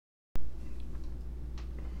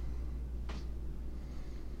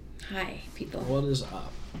Hi, people. What is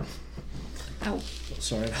up? Ow.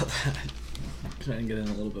 Sorry about that. Try and get in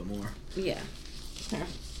a little bit more. Yeah. Here.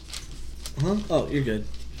 Huh? Oh, you're good.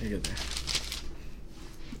 You're good there.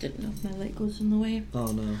 Didn't know if my leg was in the way.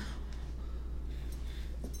 Oh, no.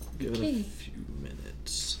 Give Okay. it a few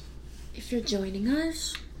minutes. If you're joining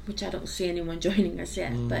us, which I don't see anyone joining us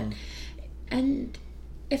yet, and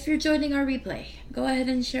if you're joining our replay, go ahead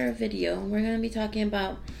and share a video. We're going to be talking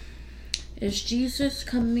about, is Jesus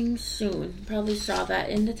coming soon? Probably saw that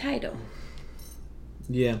in the title.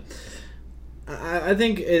 Yeah. I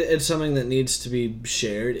think it's something that needs to be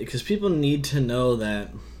shared because people need to know that,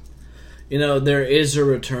 you know, there is a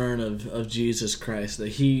return of Jesus Christ, that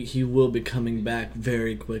he will be coming back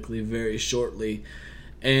very quickly, very shortly.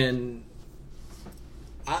 And,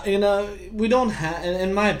 you know, we don't have,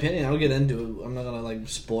 in my opinion, I'll get into it. I'm not going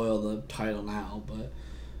to, spoil the title now, but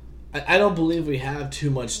I don't believe we have too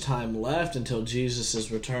much time left until Jesus'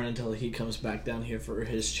 return, until he comes back down here for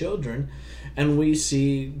his children, and we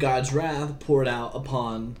see God's wrath poured out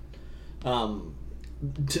upon,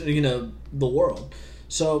 the world.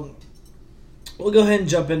 So we'll go ahead and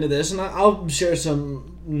jump into this, and I'll share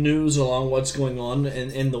some news along what's going on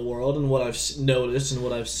in the world and what I've noticed and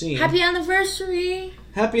what I've seen. Happy anniversary!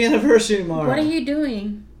 Happy anniversary, Mara! What are you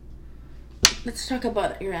doing? Let's talk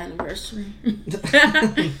about your anniversary.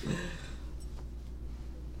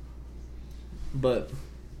 But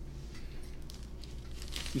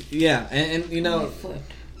yeah, and you know,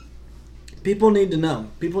 people need to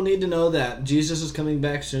know. People need to know that Jesus is coming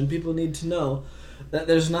back soon. People need to know that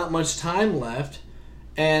there's not much time left,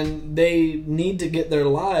 and they need to get their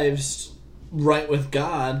lives right with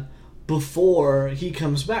God before he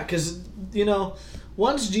comes back. Because, you know,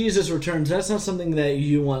 once Jesus returns, that's not something that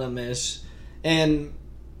you want to miss. And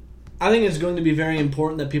I think it's going to be very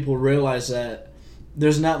important that people realize that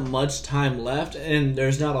there's not much time left, and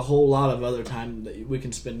there's not a whole lot of other time that we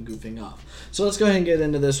can spend goofing off. So let's go ahead and get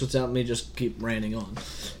into this without me just keep ranting on.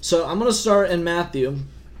 So I'm going to start in Matthew,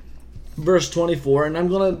 verse 24, and I'm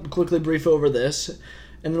going to quickly brief over this,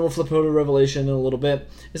 and then we'll flip over to Revelation in a little bit.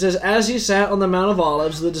 It says, "As he sat on the Mount of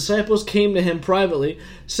Olives, the disciples came to him privately,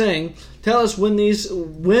 saying, 'Tell us when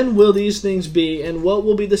will these things be, and what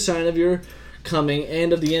will be the sign of your coming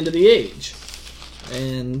and of the end of the age?'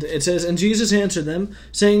 And it says, 'And Jesus answered them,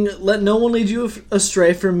 saying, Let no one lead you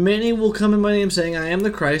astray, for many will come in my name, saying, I am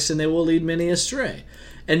the Christ, and they will lead many astray.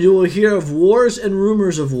 And you will hear of wars and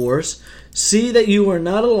rumors of wars. See that you are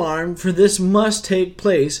not alarmed, for this must take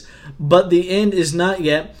place, but the end is not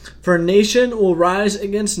yet. For nation will rise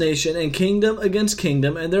against nation, and kingdom against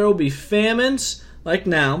kingdom, and there will be famines, like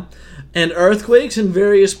now, and earthquakes in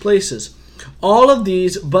various places. All of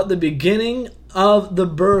these but the beginning of the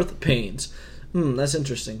birth pains.'" That's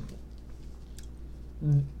interesting.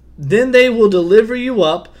 "Then they will deliver you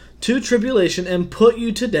up to tribulation and put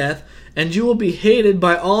you to death, and you will be hated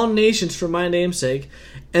by all nations for my name's sake.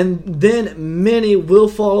 And then many will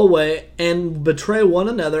fall away and betray one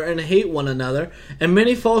another and hate one another. And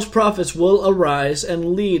many false prophets will arise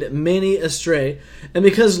and lead many astray. And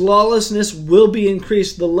because lawlessness will be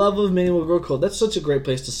increased, the love of many will grow cold." That's such a great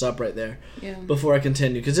place to stop right there before I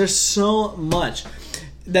continue, because there's so much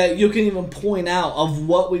that you can even point out of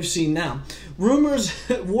what we've seen now. Rumors,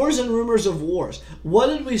 wars and rumors of wars. What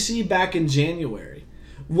did we see back in January?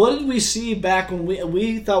 What did we see back when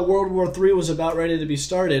we thought World War III was about ready to be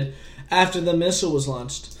started after the missile was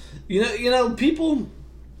launched? You know, people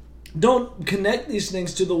don't connect these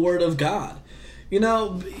things to the Word of God. You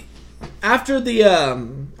know, after the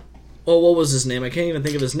what was his name? I can't even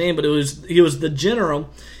think of his name, but he was the general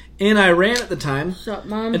in Iran at the time. Shut,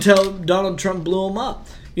 Mom. Until Donald Trump blew him up.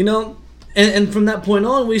 You know, and from that point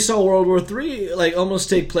on, we saw World War III almost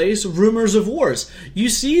take place. Rumors of wars. You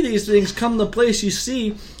see these things come to place. You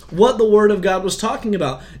see what the Word of God was talking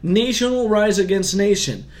about. Nation will rise against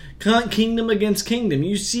nation. Kingdom against kingdom.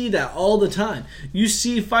 You see that all the time. You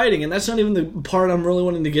see fighting, and that's not even the part I'm really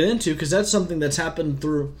wanting to get into, because that's something that's happened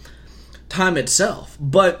through time itself.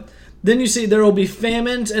 But then you see there will be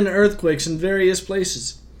famines and earthquakes in various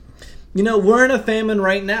places. You know, we're in a famine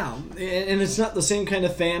right now, and it's not the same kind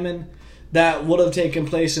of famine that would have taken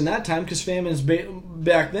place in that time, because famines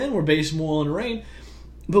back then were based more on rain.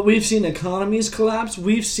 But we've seen economies collapse.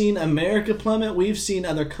 We've seen America plummet. We've seen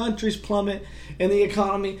other countries plummet in the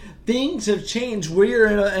economy. Things have changed. We're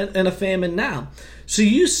in a famine now. So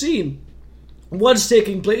you see what's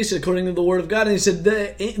taking place according to the Word of God. And he said,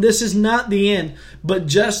 this is not the end, but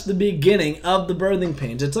just the beginning of the birthing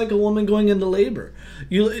pains. It's like a woman going into labor.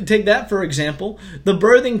 You take that for example. The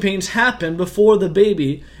birthing pains happen before the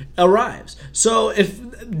baby arrives. So if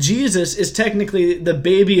Jesus is technically the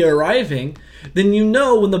baby arriving, then you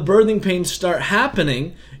know when the birthing pains start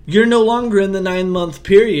happening, you're no longer in the 9-month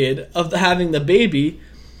period of having the baby.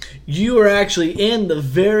 You are actually in the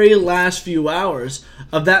very last few hours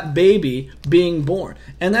of that baby being born.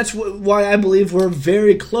 And that's why I believe we're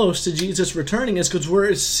very close to Jesus returning, is because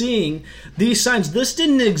we're seeing these signs. This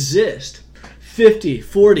didn't exist 50,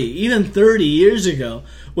 40, even 30 years ago.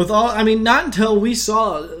 Not until we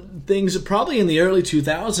saw things probably in the early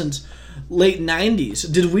 2000s, late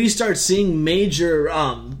 90s, did we start seeing major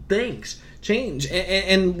things change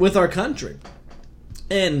and with our country.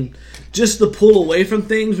 And just the pull away from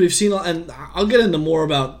things we've seen, and I'll get into more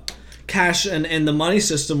about cash and the money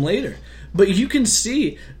system later. But you can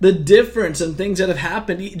see the difference in things that have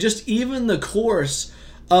happened. Just even the course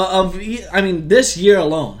this year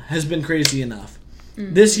alone has been crazy enough.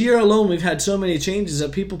 Mm-hmm. This year alone, we've had so many changes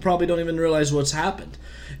that people probably don't even realize what's happened.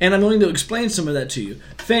 And I'm going to explain some of that to you.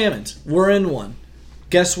 Famines, we're in one.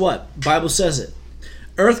 Guess what? Bible says it.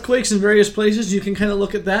 Earthquakes in various places, you can kind of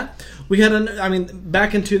look at that. We had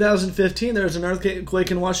back in 2015, there was an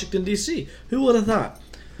earthquake in Washington, D.C. Who would have thought?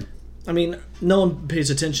 No one pays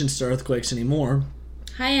attention to earthquakes anymore.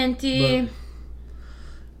 Hi, Auntie.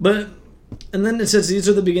 But and then it says, these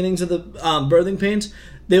are the beginnings of the birthing pains.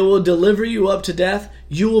 They will deliver you up to death.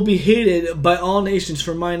 You will be hated by all nations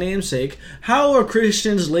for my name's sake. How are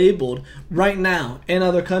Christians labeled right now in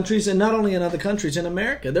other countries? And not only in other countries, in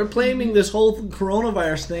America. They're blaming this whole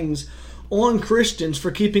coronavirus things on Christians for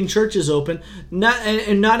keeping churches open,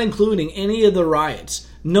 not including any of the riots.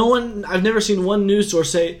 I've never seen one news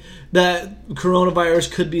source say that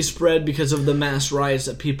coronavirus could be spread because of the mass riots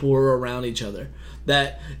that people were around each other.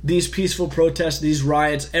 That these peaceful protests, these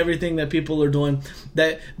riots, everything that people are doing,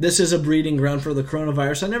 that this is a breeding ground for the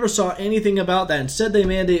coronavirus. I never saw anything about that. Instead, they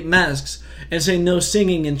mandate masks and say no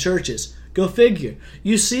singing in churches. Go figure.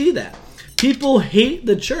 You see that. People hate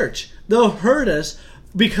the church. They'll hurt us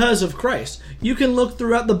because of Christ. You can look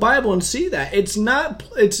throughout the Bible and see that. It's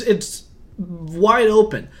wide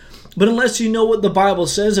open. But unless you know what the Bible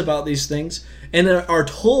says about these things and are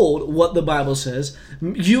told what the Bible says,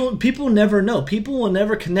 people never know. People will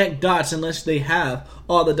never connect dots unless they have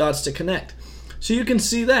all the dots to connect. So you can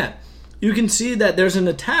see that. You can see that there's an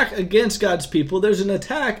attack against God's people. There's an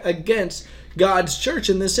attack against God's church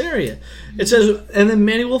in this area. It says, and then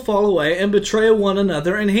many will fall away and betray one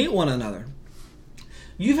another and hate one another.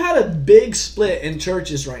 You've had a big split in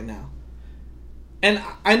churches right now. And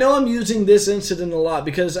I know I'm using this incident a lot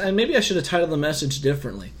because maybe I should have titled the message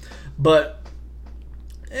differently. But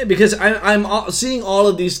because I'm seeing all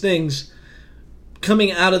of these things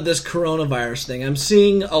coming out of this coronavirus thing. I'm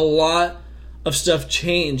seeing a lot of stuff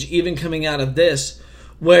change even coming out of this,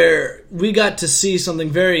 where we got to see something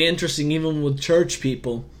very interesting even with church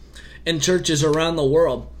people and churches around the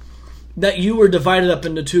world. That you were divided up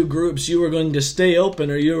into two groups. You were going to stay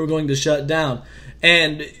open or you were going to shut down.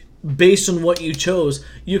 And based on what you chose,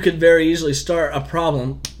 you could very easily start a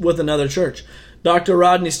problem with another church. Dr.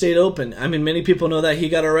 Rodney stayed open. Many people know that he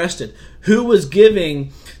got arrested. Who was giving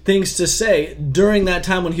things to say during that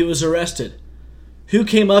time when he was arrested? Who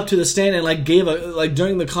came up to the stand and gave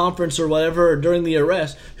during the conference or whatever, or during the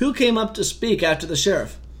arrest? Who came up to speak after the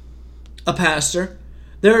sheriff? A pastor.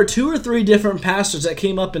 There are 2 or 3 different pastors that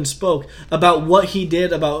came up and spoke about what he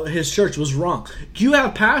did about his church was wrong. You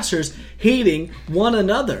have pastors hating one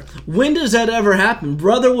another. When does that ever happen?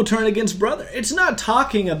 Brother will turn against brother. It's not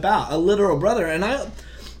talking about a literal brother. And I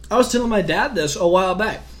was telling my dad this a while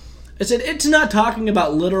back. I said, it's not talking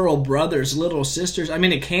about literal brothers, literal sisters.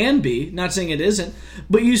 It can be, not saying it isn't.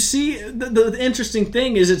 But you see, the interesting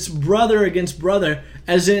thing is it's brother against brother,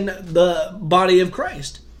 as in the body of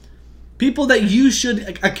Christ. People that you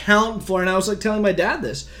should account for, and I was telling my dad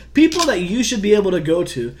this, people that you should be able to go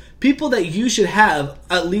to, people that you should have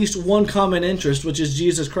at least one common interest, which is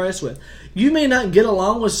Jesus Christ with. You may not get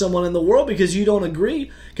along with someone in the world because you don't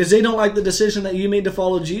agree, because they don't like the decision that you made to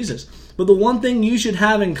follow Jesus. But the one thing you should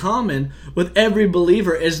have in common with every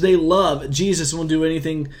believer is they love Jesus and will do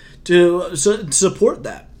anything to support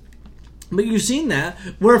that. But you've seen that,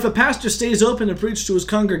 where if a pastor stays open to preach to his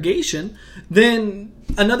congregation, then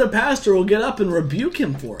another pastor will get up and rebuke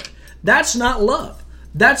him for it. That's not love.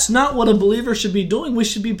 That's not what a believer should be doing. We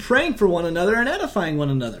should be praying for one another and edifying one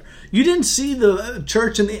another. You didn't see the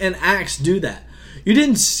church in Acts do that. You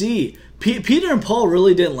didn't see Peter and Paul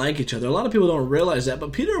really didn't like each other. A lot of people don't realize that,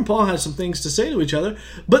 but Peter and Paul had some things to say to each other,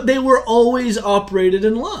 but they were always operated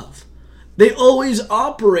in love. They always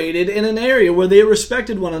operated in an area where they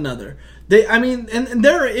respected one another. And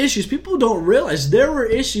there are issues. People don't realize there were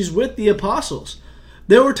issues with the apostles.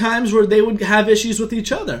 There were times where they would have issues with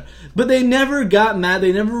each other, but they never got mad.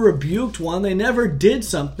 They never rebuked one. They never did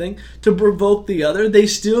something to provoke the other. They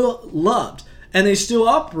still loved, and they still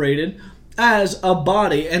operated as a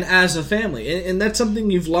body and as a family. And that's something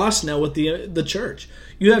you've lost now with the church.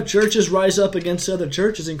 You have churches rise up against other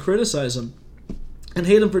churches and criticize them and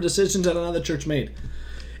hate them for decisions that another church made.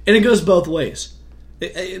 And it goes both ways.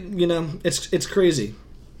 It's crazy.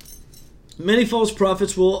 Many false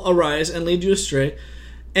prophets will arise and lead you astray,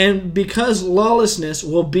 and because lawlessness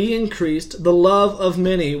will be increased, the love of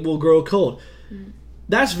many will grow cold.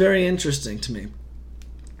 That's very interesting to me,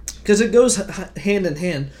 because it goes hand in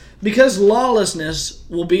hand. Because lawlessness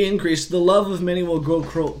will be increased, the love of many will grow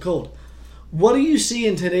cold. What do you see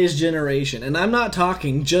in today's generation? And I'm not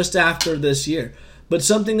talking just after this year, but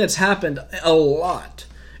something that's happened a lot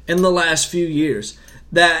in the last few years,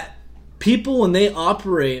 that people, when they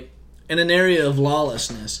operate in an area of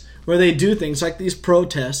lawlessness, where they do things like these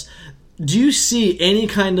protests, do you see any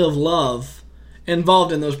kind of love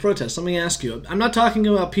involved in those protests? Let me ask you. I'm not talking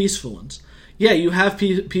about peaceful ones. Yeah, you have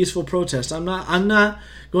peaceful protests. I'm not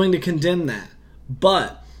going to condemn that.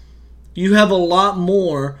 But you have a lot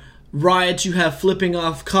more riots. You have flipping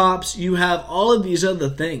off cops. You have all of these other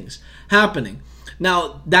things happening.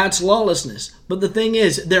 Now, that's lawlessness. But the thing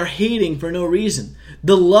is, they're hating for no reason.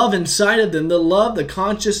 The love inside of them, the love, the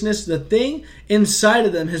consciousness, the thing inside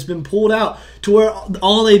of them has been pulled out to where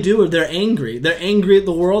all they do is they're angry. They're angry at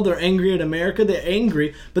the world. They're angry at America. They're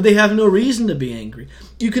angry, but they have no reason to be angry.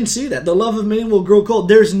 You can see that. The love of many will grow cold.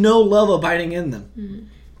 There's no love abiding in them. Mm-hmm.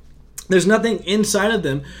 There's nothing inside of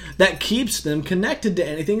them that keeps them connected to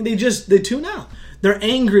anything. They tune out. They're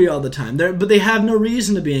angry all the time, but they have no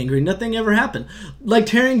reason to be angry. Nothing ever happened. Like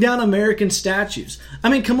tearing down American statues. I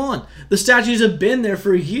mean, come on. The statues have been there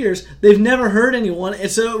for years. They've never hurt anyone.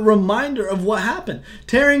 It's a reminder of what happened.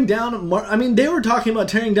 Tearing down, they were talking about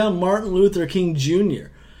tearing down Martin Luther King Jr.,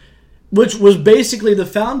 which was basically the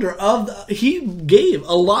founder of he gave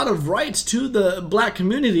a lot of rights to the black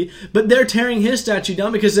community, but they're tearing his statue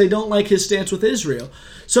down because they don't like his stance with Israel.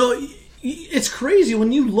 So it's crazy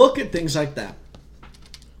when you look at things like that.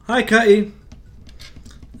 Hi, Cutty.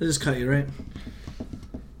 This is Cutty, right?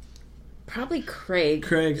 Probably Craig.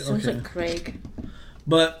 Craig, okay. Sounds like Craig.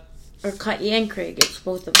 But... Or Cutty and Craig. It's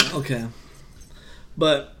both of them. Okay.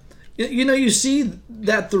 But, you see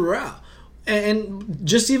that throughout. And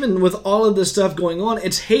just even with all of this stuff going on,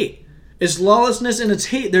 it's hate. It's lawlessness and it's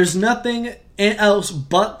hate. There's nothing else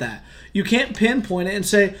but that. You can't pinpoint it and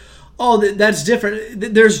say... Oh, that's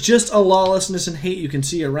different. There's just a lawlessness and hate you can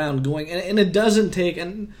see around going. And it doesn't take...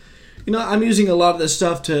 And, I'm using a lot of this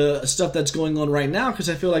stuff to stuff that's going on right now because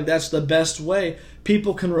I feel like that's the best way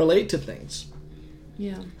people can relate to things.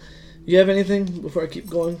 Yeah. You have anything before I keep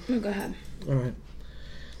going? No, go ahead.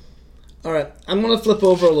 All right. I'm going to flip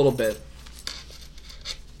over a little bit.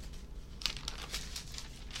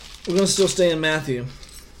 We're going to still stay in Matthew.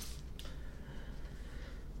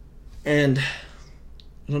 And...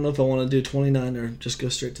 I don't know if I want to do 29 or just go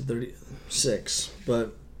straight to 36,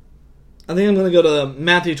 but I think I'm going to go to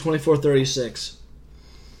Matthew 24:36.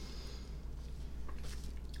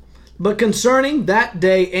 But concerning that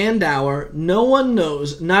day and hour, no one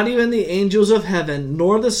knows, not even the angels of heaven,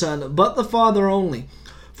 nor the Son, but the Father only.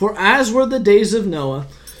 For as were the days of Noah,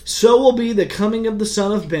 so will be the coming of the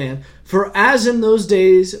Son of Man. For as in those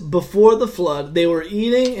days before the flood, they were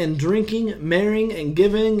eating and drinking, marrying and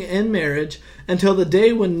giving in marriage, until the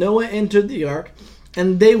day when Noah entered the ark,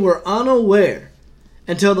 and they were unaware,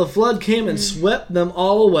 until the flood came and swept them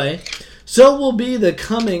all away. So will be the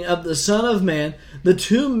coming of the Son of Man. The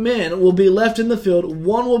two men will be left in the field,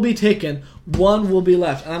 one will be taken, one will be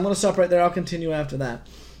left. And I'm going to stop right there, I'll continue after that.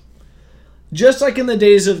 Just like in the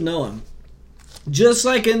days of Noah.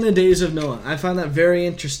 I find that very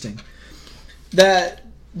interesting. That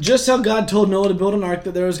just how God told Noah to build an ark,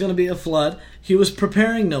 that there was going to be a flood, he was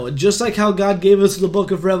preparing Noah. Just like how God gave us the book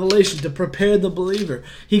of Revelation to prepare the believer.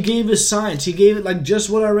 He gave us signs. He gave it like just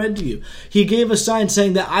what I read to you. He gave a sign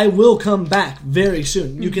saying that I will come back very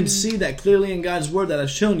soon. Mm-hmm. You can see that clearly in God's word that I've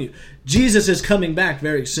shown you. Jesus is coming back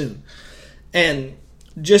very soon. And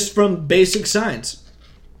just from basic science.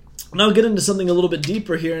 And I'll get into something a little bit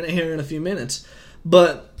deeper here in a few minutes.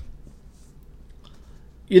 But...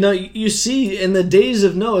 you see, in the days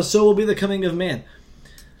of Noah, so will be the coming of man.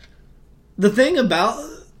 The thing about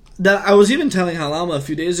that, I was even telling Halama a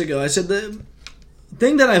few days ago, I said that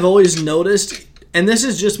thing that I've always noticed, and this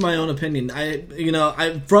is just my own opinion,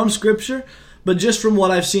 I from Scripture, but just from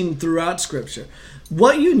what I've seen throughout Scripture,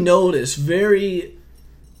 what you notice very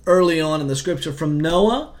early on in the Scripture, from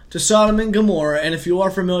Noah to Sodom and Gomorrah, and if you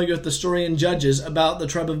are familiar with the story in Judges about the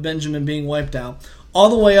tribe of Benjamin being wiped out, all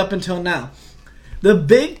the way up until now, the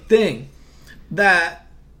big thing that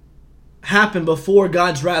happened before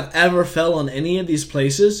God's wrath ever fell on any of these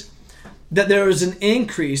places, that there was an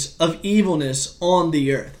increase of evilness on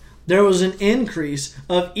the earth. There was an increase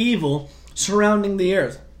of evil surrounding the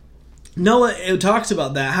earth. Noah, it talks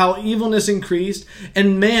about that, how evilness increased,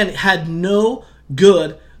 and man had no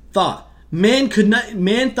good thought. Man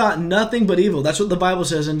thought nothing but evil. That's what the Bible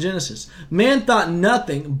says in Genesis. Man thought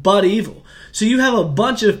nothing but evil. So you have a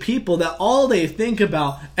bunch of people that all they think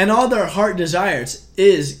about and all their heart desires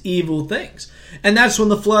is evil things. And that's when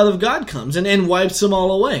the flood of God comes and wipes them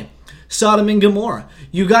all away. Sodom and Gomorrah.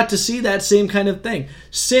 You got to see that same kind of thing.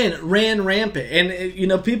 Sin ran rampant.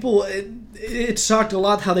 And, people... It's talked a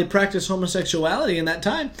lot how they practiced homosexuality in that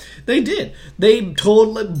time. They did. They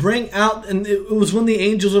bring out, and it was when the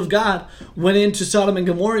angels of God went into Sodom and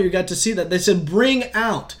Gomorrah, you got to see that. They said, bring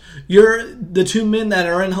out the two men that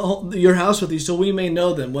are in your house with you so we may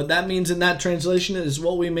know them. What that means in that translation is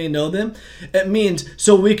what we may know them. It means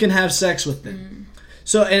so we can have sex with them. Mm.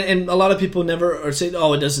 So, and a lot of people never say,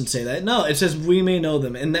 oh, it doesn't say that. No, it says we may know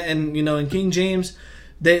them. And in King James,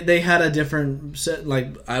 they had a different,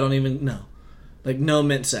 I don't even know. No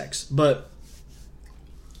meant sex. But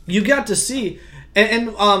you got to see, and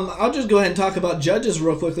I'll just go ahead and talk about Judges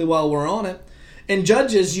real quickly while we're on it. In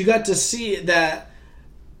Judges, you got to see that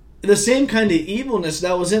the same kind of evilness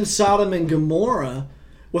that was in Sodom and Gomorrah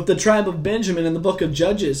with the tribe of Benjamin in the book of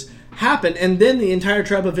Judges happened, and then the entire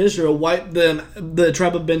tribe of Israel wiped the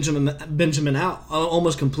tribe of Benjamin out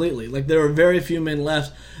almost completely. There were very few men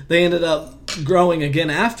left. They ended up growing again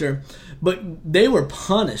after. But they were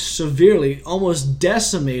punished severely, almost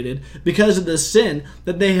decimated, because of the sin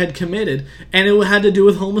that they had committed. And it had to do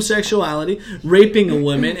with homosexuality, raping a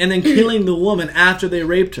woman, and then killing the woman after they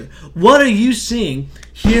raped her. What are you seeing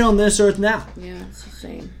here on this earth now? Yeah, it's the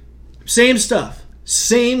same. Same stuff.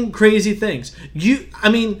 Same crazy things.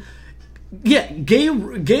 Gayness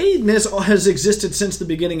has existed since the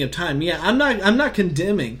beginning of time. Yeah, I'm not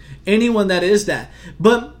condemning anyone that is that.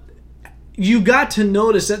 But you got to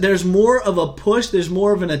notice that there's more of a push, there's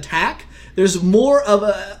more of an attack, there's more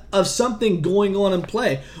of something going on in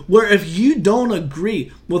play, where if you don't agree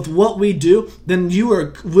with what we do, then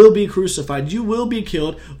you will be crucified, you will be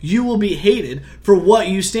killed, you will be hated for what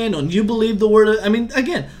you stand on. You believe the word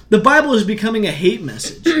again, the Bible is becoming a hate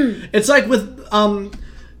message. It's like with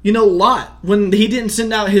Lot, when he didn't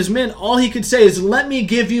send out his men, all he could say is, let me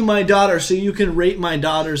give you my daughter so you can rape my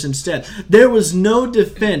daughters instead. There was no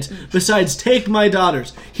defense besides take my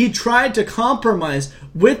daughters. He tried to compromise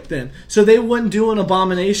with them so they wouldn't do an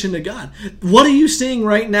abomination to God. What are you seeing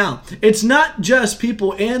right now? It's not just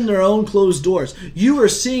people in their own closed doors. You are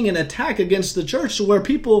seeing an attack against the church where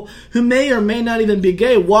people who may or may not even be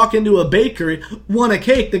gay walk into a bakery, want a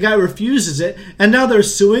cake, the guy refuses it, and now they're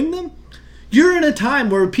suing them? You're in a time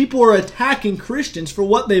where people are attacking Christians for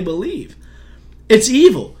what they believe. It's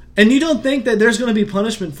evil. And you don't think that there's going to be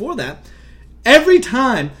punishment for that. Every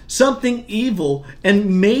time something evil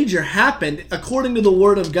and major happened, according to the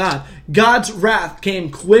Word of God, God's wrath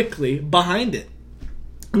came quickly behind it.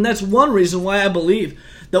 And that's one reason why I believe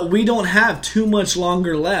that we don't have too much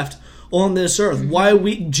longer left on this earth. Why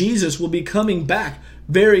Jesus will be coming back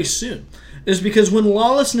very soon. Is because when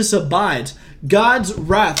lawlessness abides, God's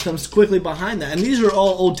wrath comes quickly behind that. And these are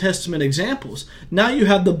all Old Testament examples. Now you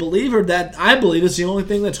have the believer that I believe is the only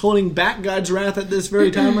thing that's holding back God's wrath at this very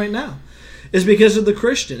time right now. Is because of the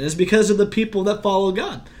Christian. Is because of the people that follow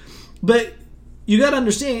God. But you got to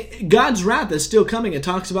understand, God's wrath is still coming. It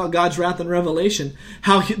talks about God's wrath in Revelation.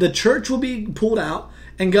 How the church will be pulled out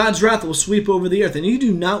and God's wrath will sweep over the earth. And you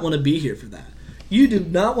do not want to be here for that. You do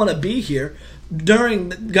not want to be here during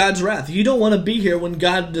God's wrath. You don't want to be here when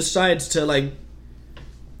God decides to,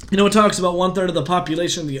 it talks about 1/3 of the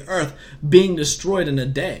population of the earth being destroyed in a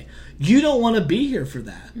day. You don't want to be here for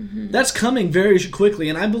that. Mm-hmm. That's coming very quickly,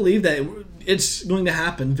 and I believe that it's going to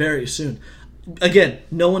happen very soon. Again,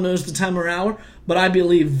 no one knows the time or hour, but I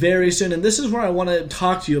believe very soon. And this is where I want to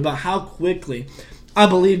talk to you about how quickly I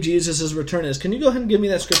believe Jesus' return is. Can you go ahead and give me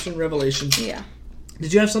that scripture in Revelation? Yeah.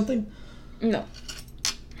 Did you have something? No,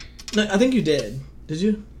 I think you did. Did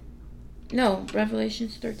you? No, Revelation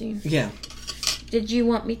 13. Yeah. Did you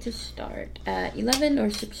want me to start at 11 or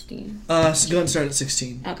 16? So go ahead and start at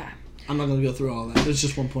 16. Okay. I'm not going to go through all that. There's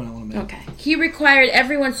just one point I want to make. Okay. He required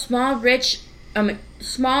everyone, small, rich,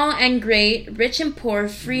 small and great, rich and poor,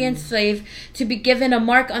 free and slave, to be given a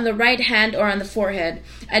mark on the right hand or on the forehead.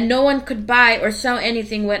 And no one could buy or sell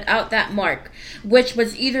anything without that mark, which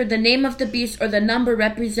was either the name of the beast or the number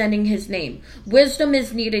representing his name. Wisdom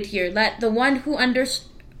is needed here. Let the one who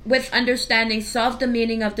with understanding solve the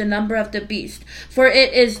meaning of the number of the beast, for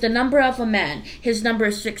it is the number of a man. His number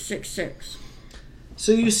is 666.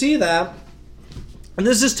 So you see that. And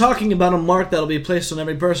this is talking about a mark that will be placed on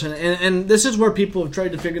every person. And this is where people have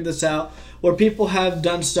tried to figure this out, where people have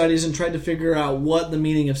done studies and tried to figure out what the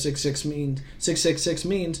meaning of 666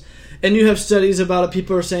 means. And you have studies about it.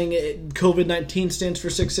 People are saying COVID-19 stands for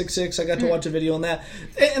 666. I got to watch a video on that.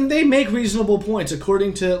 And they make reasonable points.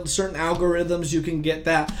 According to certain algorithms, you can get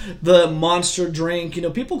that. The Monster drink.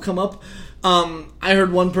 People come up. I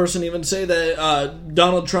heard one person even say that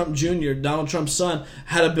Donald Trump Jr., Donald Trump's son,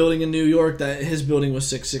 had a building in New York that his building was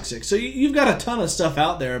 666. So you've got a ton of stuff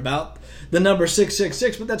out there about the number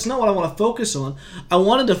 666, but that's not what I want to focus on. I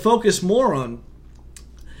wanted to focus more on,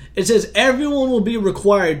 it says everyone will be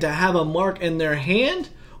required to have a mark in their hand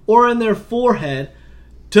or in their forehead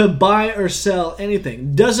to buy or sell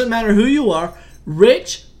anything. Doesn't matter who you are,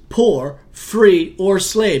 rich, poor, free, or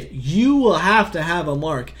slave. You will have to have a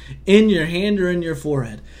mark in your hand or in your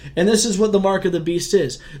forehead. And this is what the mark of the beast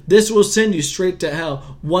is. This will send you straight to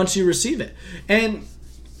hell once you receive it. And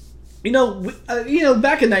back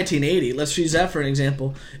in 1980, let's use that for an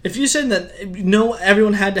example. If you said that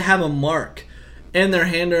everyone had to have a mark in their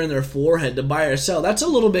hand or in their forehead to buy or sell, that's a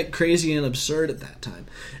little bit crazy and absurd at that time.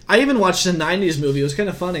 I even watched a 90s movie. It was kind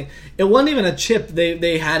of funny. It wasn't even a chip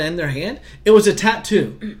they had in their hand. It was a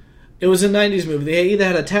tattoo. It was a 90s movie. They either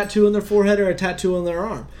had a tattoo in their forehead or a tattoo on their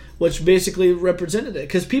arm, which basically represented it.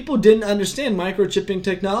 Because people didn't understand microchipping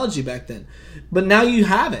technology back then. But now you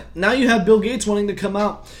have it. Now you have Bill Gates wanting to come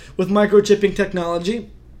out with microchipping technology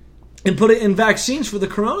and put it in vaccines for the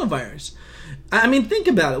coronavirus. I mean, think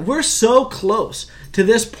about it. We're so close to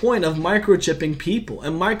this point of microchipping people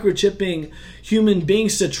and microchipping human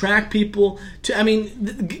beings to track people.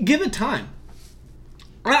 Give it time.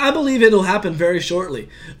 I believe it'll happen very shortly.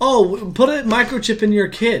 Oh, put a microchip in your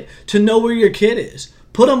kid to know where your kid is.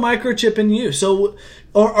 Put a microchip in you,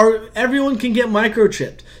 or everyone can get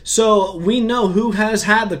microchipped, so we know who has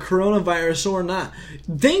had the coronavirus or not.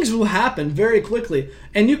 Things will happen very quickly,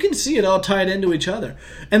 and you can see it all tied into each other.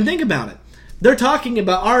 And think about it. They're talking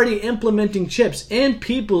about already implementing chips in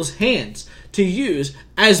people's hands to use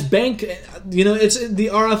as bank, it's the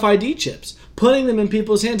RFID chips. Putting them in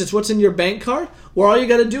people's hands. It's what's in your bank card, where all you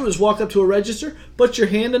got to do is walk up to a register, put your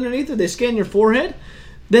hand underneath it, they scan your forehead,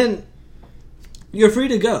 then you're free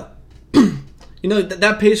to go.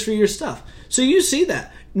 That pays for your stuff. So you see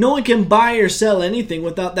that. No one can buy or sell anything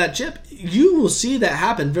without that chip. You will see that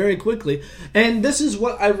happen very quickly. And this is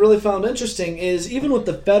what I really found interesting is even with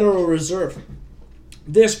the Federal Reserve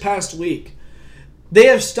this past week, they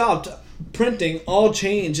have stopped printing all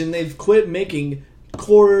change and they've quit making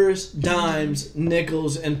quarters, dimes,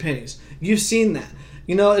 nickels, and pennies. You've seen that.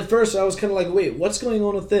 At first I was kind of like, wait, what's going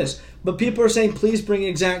on with this? But people are saying, please bring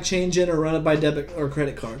exact change in or run it by debit or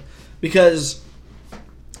credit card. Because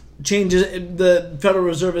the Federal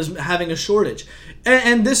Reserve is having a shortage.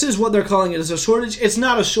 And this is what they're calling it, is a shortage. It's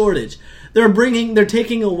not a shortage. They're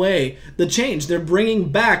taking away the change. They're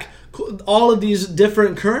bringing back all of these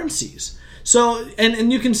different currencies. So,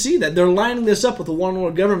 and you can see that they're lining this up with a one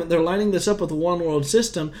world government. They're lining this up with a one world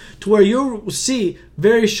system to where you'll see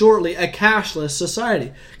very shortly a cashless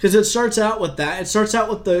society. Because it starts out with that. It starts out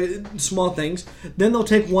with the small things. Then they'll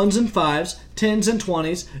take 1s and 5s, 10s and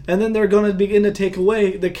 20s, and then they're going to begin to take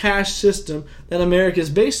away the cash system that America is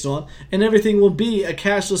based on, and everything will be a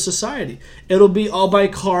cashless society. It'll be all by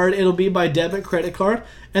card. It'll be by debit, credit card.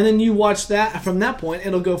 And then you watch that, from that point,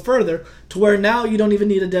 it'll go further to where now you don't even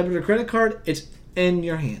need a debit or credit card. It's in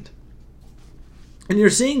your hand. And you're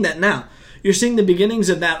seeing that now. You're seeing the beginnings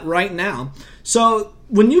of that right now. So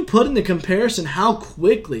when you put into comparison how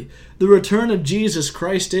quickly the return of Jesus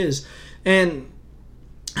Christ is, and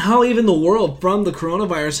how even the world from the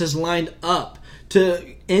coronavirus has lined up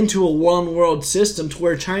into a one world system to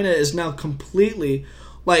where China is now completely,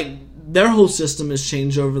 their whole system has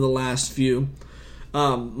changed over the last few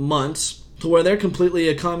months to where they're completely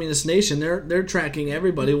a communist nation. They're tracking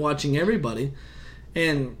everybody, watching everybody,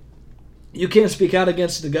 and you can't speak out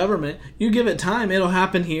against the government. You give it time, it'll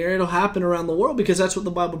happen here, it'll happen around the world, because that's what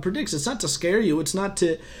the Bible predicts. It's not to scare you, it's not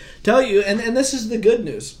to tell you, and this is the good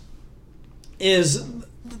news, is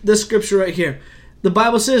this scripture right here. The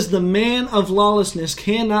Bible says the man of lawlessness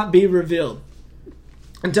cannot be revealed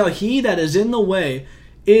until he that is in the way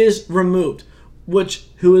is removed.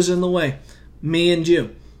 Who is in the way? Me and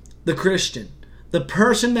you, the Christian. the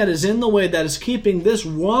person that is in the way, that is keeping this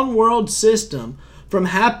one world system from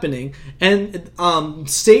happening, and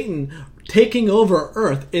Satan taking over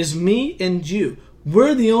earth, is me and you.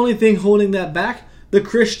 We're the only thing holding that back. The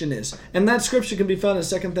Christian is. And that scripture can be found in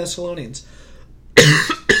 2 Thessalonians.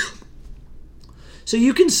 So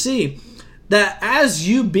you can see that as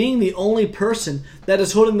you being the only person that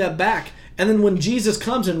is holding that back, and then when Jesus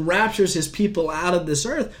comes and raptures his people out of this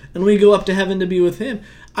earth, and we go up to heaven to be with him,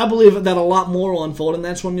 I believe that a lot more will unfold, and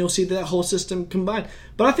that's when you'll see that whole system combined.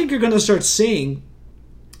 But I think you're going to start seeing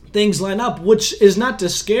things line up, which is not to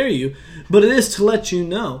scare you, but it is to let you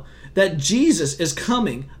know that Jesus is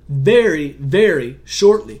coming very, very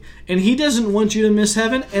shortly. And he doesn't want you to miss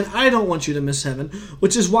heaven, and I don't want you to miss heaven,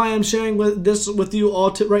 which is why I'm sharing this with you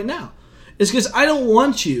all right now. It's because I don't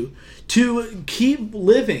want you to keep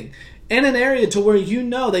living in an area to where you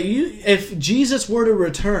know that if Jesus were to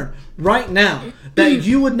return right now, that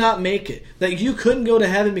you would not make it, that you couldn't go to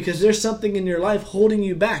heaven because there's something in your life holding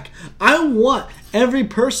you back. I want every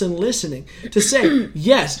person listening to say,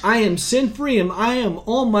 yes, I am sin-free and I am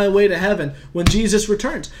on my way to heaven when Jesus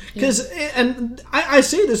returns. And I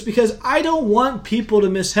say this because I don't want people to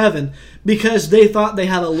miss heaven because they thought they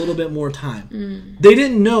had a little bit more time. They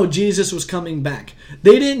didn't know Jesus was coming back.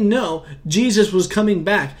 They didn't know Jesus was coming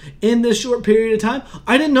back in this short period of time.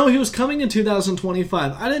 I didn't know he was coming in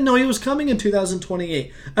 2025. I didn't know he was coming in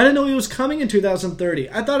 2028. I didn't know he was coming in 2030.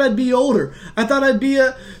 I thought I'd be older. I thought I'd be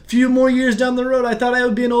a few more years down the road. I thought I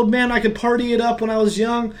would be an old man. I could party it up when I was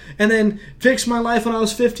young and then fix my life when I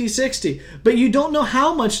was 50, 60. But you don't know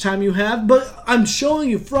how much time you have, but I'm showing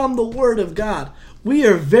you from the Word of God. We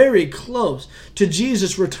are very close to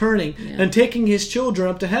Jesus returning and taking his children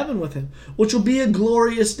up to heaven with him, which will be a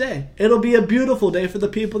glorious day. It'll be a beautiful day for the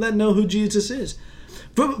people that know who Jesus is.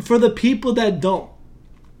 For the people that don't.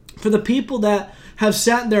 For the people that have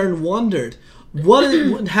sat there and wondered, what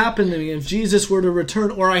would happen to me if Jesus were to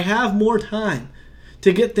return, or I have more time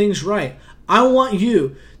to get things right? I want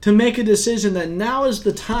you to make a decision that now is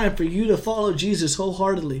the time for you to follow Jesus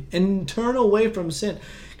wholeheartedly and turn away from sin.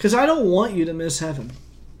 Because I don't want you to miss heaven.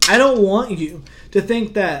 I don't want you to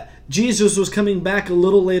think that Jesus was coming back a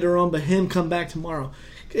little later on, but him come back tomorrow.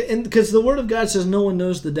 Because the Word of God says no one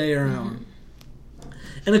knows the day or hour.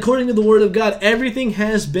 And according to the Word of God, everything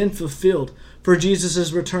has been fulfilled for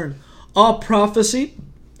Jesus' return. All prophecy,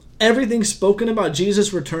 everything spoken about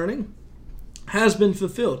Jesus returning, has been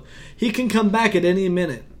fulfilled. He can come back at any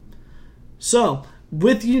minute. So,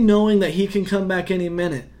 with you knowing that he can come back any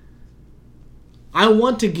minute, I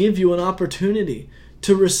want to give you an opportunity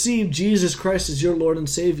to receive Jesus Christ as your Lord and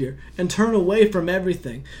Savior and turn away from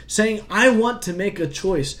everything, saying, I want to make a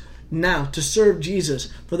choice now to serve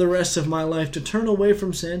Jesus for the rest of my life, to turn away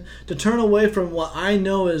from sin, to turn away from what I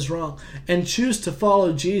know is wrong, and choose to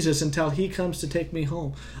follow Jesus until he comes to take me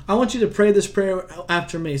home. I want you to pray this prayer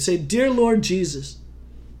after me. Say, Dear Lord Jesus,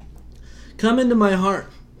 come into my heart.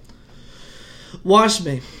 Wash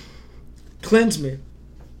me. Cleanse me.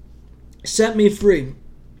 Set me free.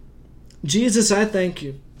 Jesus, I thank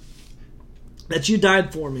you that you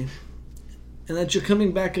died for me and that you're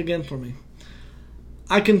coming back again for me.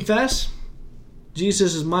 I confess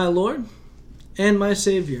Jesus is my Lord and my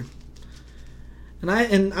Savior. And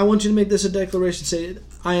I want you to make this a declaration. Say,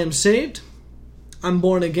 I am saved, I'm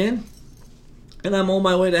born again, and I'm on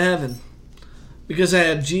my way to heaven because I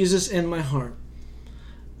have Jesus in my heart.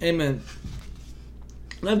 Amen.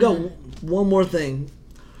 And I've got one more thing.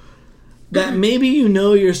 That maybe you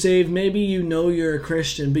know you're saved, maybe you know you're a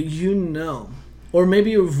Christian, but you know, or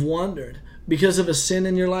maybe you've wondered because of a sin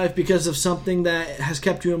in your life, because of something that has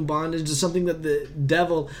kept you in bondage, or something that the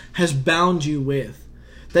devil has bound you with.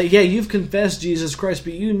 That, you've confessed Jesus Christ,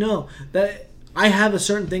 but you know that I have a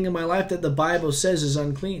certain thing in my life that the Bible says is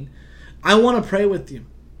unclean. I want to pray with you.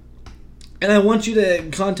 And I want you to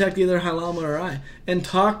contact either Halama or I and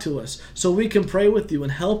talk to us so we can pray with you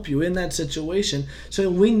and help you in that situation, so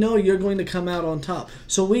we know you're going to come out on top.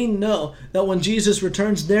 So we know that when Jesus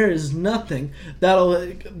returns, there is nothing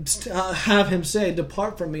that'll have him say,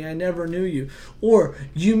 depart from me, I never knew you. Or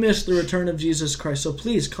you missed the return of Jesus Christ. So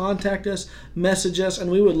please contact us, message us, and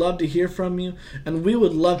we would love to hear from you. And we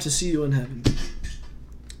would love to see you in heaven.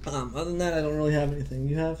 Other than that, I don't really have anything.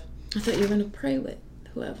 You have? I thought you were going to pray with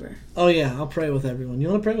whoever. Oh yeah, I'll pray with everyone. You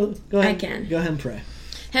want to pray with? Go ahead. I can. Go ahead and pray.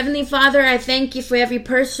 Heavenly Father, I thank you for every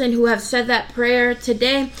person who have said that prayer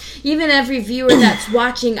today, even every viewer that's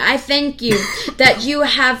watching. I thank you that you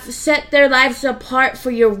have set their lives apart for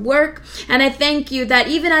your work, and I thank you that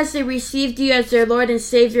even as they received you as their Lord and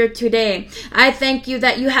Savior today, I thank you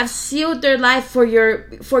that you have sealed their life for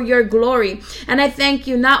your glory, and I thank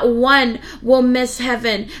you not one will miss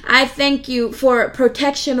heaven. I thank you for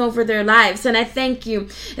protection over their lives, and I thank you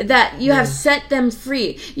that you have set them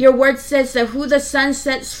free. Your word says that who the Son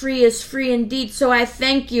sets free is free indeed. So I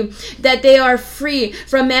thank you that they are free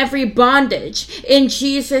from every bondage in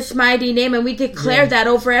Jesus' mighty name. And we declare that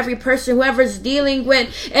over every person, whoever's dealing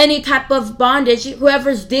with any type of bondage,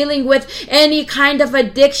 whoever's dealing with any kind of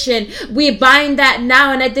addiction, we bind that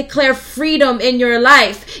now, and I declare freedom in your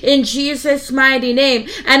life in Jesus' mighty name.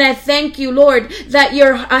 And I thank you, Lord, that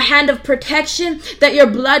you're a hand of protection, that your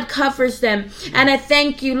blood covers them. And I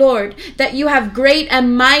thank you, Lord, that you have great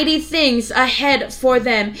and mighty things ahead for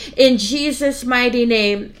them. In Jesus' mighty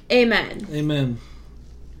name, amen. Amen.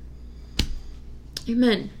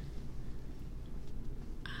 Amen.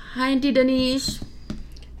 Hi, Auntie Denise.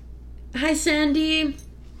 Hi, Sandy.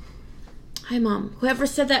 Hi, Mom. Whoever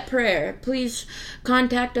said that prayer, please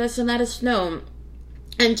contact us and let us know.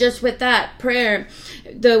 And just with that prayer,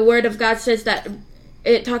 the Word of God says that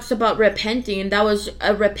it talks about repenting, and that was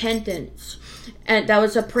a repentance. And that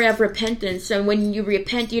was a prayer of repentance. And when you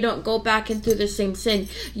repent, you don't go back into the same sin.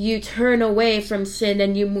 You turn away from sin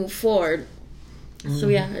and you move forward. So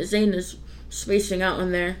yeah, Zane is spacing out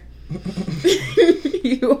on there.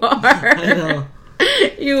 You are. I know.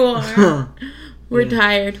 You are. We're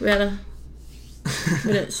tired. We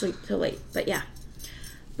didn't sleep till late. But yeah.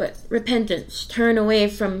 But repentance. Turn away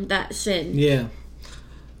from that sin. Yeah.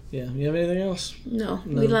 Yeah. You have anything else? No.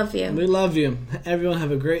 We love you. We love you. Everyone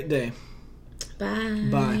have a great day. Bye.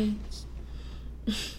 Bye.